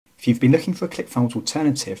If you've been looking for a ClickFunnels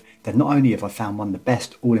alternative, then not only have I found one of the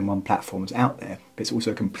best all-in-one platforms out there, but it's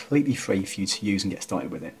also completely free for you to use and get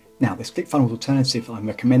started with it. Now, this ClickFunnels alternative I'm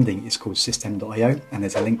recommending is called System.io, and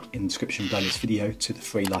there's a link in the description below this video to the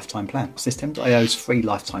free lifetime plan. System.io's free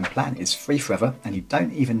lifetime plan is free forever, and you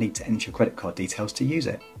don't even need to enter your credit card details to use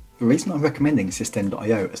it. The reason I'm recommending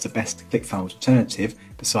System.io as the best ClickFunnels alternative,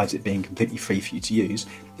 besides it being completely free for you to use,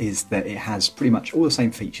 is that it has pretty much all the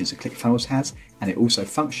same features that ClickFunnels has, and it also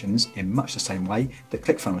functions in much the same way that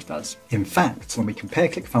ClickFunnels does. In fact, when we compare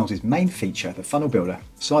ClickFunnels' main feature, the funnel builder,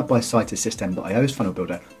 side by side to System.io's funnel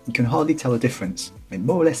builder, you can hardly tell the difference. It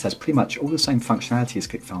more or less has pretty much all the same functionality as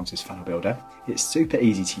ClickFunnels' funnel builder. It's super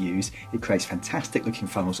easy to use, it creates fantastic looking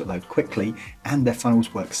funnels that load quickly, and their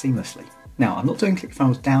funnels work seamlessly. Now, I'm not doing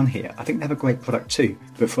ClickFunnels down here. I think they have a great product too,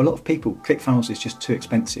 but for a lot of people, ClickFunnels is just too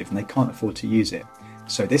expensive and they can't afford to use it.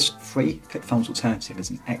 So this free ClickFunnels alternative is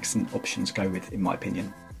an excellent option to go with, in my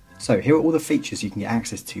opinion. So here are all the features you can get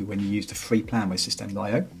access to when you use the free plan with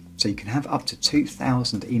System.io. So you can have up to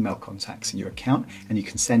 2,000 email contacts in your account, and you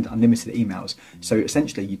can send unlimited emails. So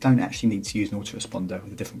essentially you don't actually need to use an autoresponder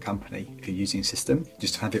with a different company if you're using a system.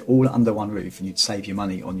 Just have it all under one roof, and you'd save your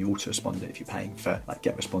money on your autoresponder if you're paying for like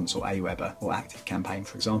GetResponse or Aweber or ActiveCampaign,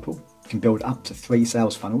 for example. You can build up to 3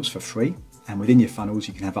 sales funnels for free. And within your funnels,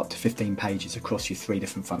 you can have up to 15 pages across your 3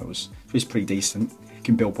 different funnels, which is pretty decent. You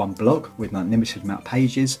can build one blog with an unlimited amount of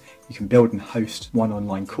pages. You can build and host one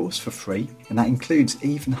online course for free, and that includes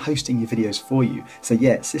even hosting your videos for you. So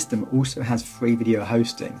yeah, System also has free video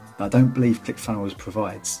hosting that I don't believe ClickFunnels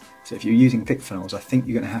provides. So if you're using ClickFunnels, I think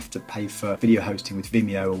you're going to have to pay for video hosting with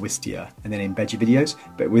Vimeo or Wistia and then embed your videos.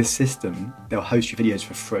 But with System, they'll host your videos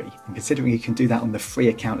for free. And considering you can do that on the free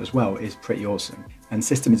account as well is pretty awesome. And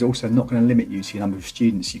System is also not going to limit you to your number of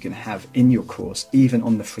students you can have in your course, even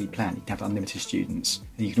on the free plan. You can have unlimited students.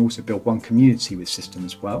 And you can also build one community with System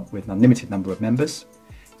as well, with an unlimited number of members.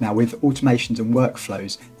 Now, with automations and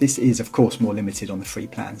workflows, this is of course more limited on the free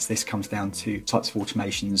plans. This comes down to types of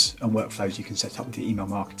automations and workflows you can set up with your email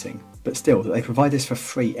marketing. But still, that they provide this for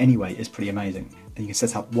free anyway is pretty amazing. And you can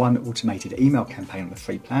set up one automated email campaign on the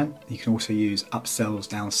free plan. You can also use upsells,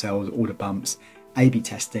 downsells, order bumps, A/B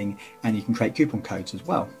testing, and you can create coupon codes as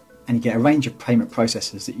well. And you get a range of payment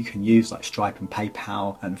processors that you can use, like Stripe and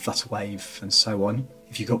PayPal and Flutterwave and so on.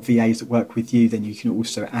 If you've got VAs that work with you, then you can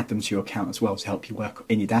also add them to your account as well to help you work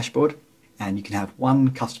in your dashboard. And you can have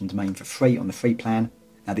one custom domain for free on the free plan.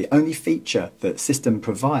 Now, the only feature that System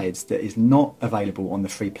provides that is not available on the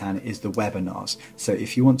free plan is the webinars. So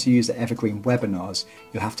if you want to use the evergreen webinars,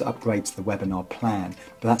 you'll have to upgrade to the webinar plan,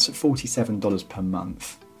 but that's at $47 per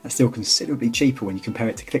month. That's still considerably cheaper when you compare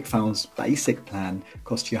it to ClickFunnels' basic plan,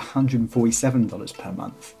 costs you $147 per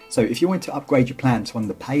month. So if you want to upgrade your plan to one of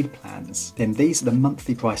the paid plans, then these are the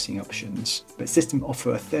monthly pricing options, but System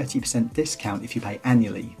offer a 30% discount if you pay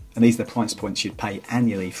annually, and these are the price points you'd pay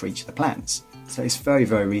annually for each of the plans. So it's very,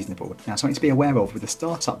 very reasonable. Now, something to be aware of with the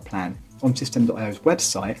startup plan, on System.io's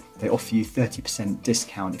website, they offer you 30%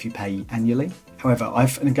 discount if you pay annually. However,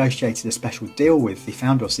 I've negotiated a special deal with the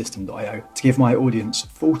founder of System.io to give my audience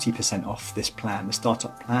 40% off this plan, the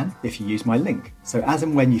startup plan, if you use my link. So as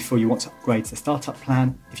and when you feel you want to upgrade to the startup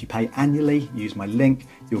plan, if you pay annually, use my link,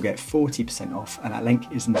 you'll get 40% off, and that link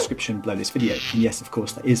is in the description below this video. And yes, of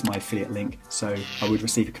course, that is my affiliate link, so I would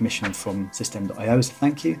receive a commission from System.io as a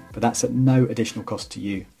thank you, but that's at no additional cost to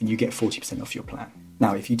you, and you get 40% off your plan.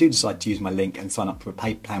 Now, if you do decide to use my link and sign up for a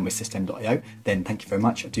paid plan with System.io, then thank you very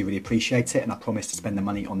much. I do really appreciate it, and I promise to spend the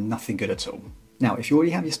money on nothing good at all. Now, if you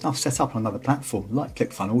already have your stuff set up on another platform like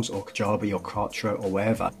ClickFunnels or Kajabi or Kartra or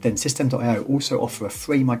wherever, then System.io also offer a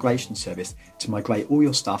free migration service to migrate all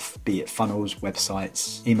your stuff, be it funnels,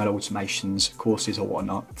 websites, email automations, courses or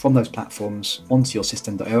whatnot, from those platforms onto your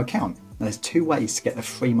System.io account. Now, there's 2 ways to get the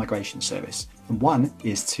free migration service. And one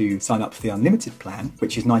is to sign up for the unlimited plan,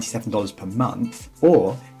 which is $97 per month,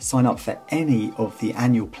 or sign up for any of the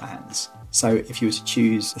annual plans. So if you were to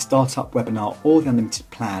choose the startup webinar or the unlimited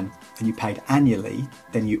plan and you paid annually,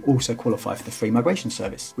 then you also qualify for the free migration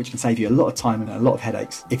service, which can save you a lot of time and a lot of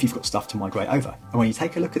headaches if you've got stuff to migrate over. And when you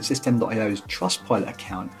take a look at System.io's Trustpilot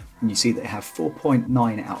account, and you see that they have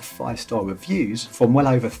 4.9 out of 5-star reviews from well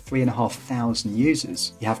over 3,500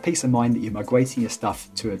 users, you have peace of mind that you're migrating your stuff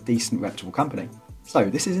to a decent, reputable company. So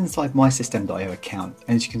this is inside my System.io account,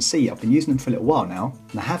 and as you can see, I've been using them for a little while now,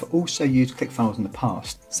 and I have also used ClickFunnels in the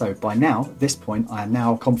past. So by now, at this point, I am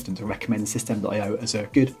now confident to recommend System.io as a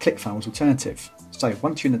good ClickFunnels alternative. So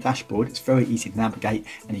once you're in the dashboard, it's very easy to navigate,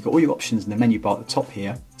 and you've got all your options in the menu bar at the top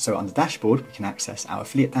here. So under dashboard, we can access our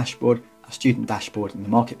affiliate dashboard, our student dashboard, and the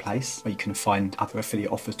marketplace, where you can find other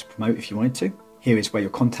affiliate offers to promote if you wanted to. Here is where your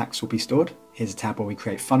contacts will be stored. Here's a tab where we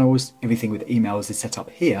create funnels. Everything with emails is set up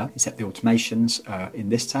here, except the automations in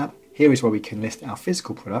this tab. Here is where we can list our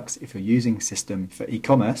physical products. If you're using System for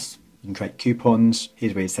e-commerce, you can create coupons.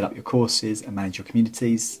 Here's where you set up your courses and manage your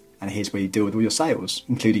communities. And here's where you deal with all your sales,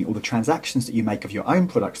 including all the transactions that you make of your own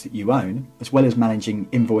products that you own, as well as managing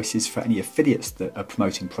invoices for any affiliates that are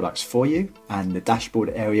promoting products for you, and the dashboard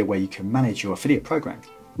area where you can manage your affiliate program.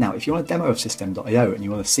 Now, if you want a demo of System.io and you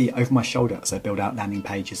want to see over my shoulder as I build out landing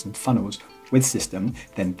pages and funnels with System,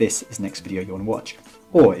 then this is the next video you want to watch.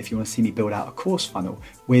 Or if you want to see me build out a course funnel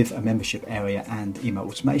with a membership area and email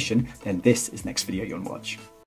automation, then this is the next video you want to watch.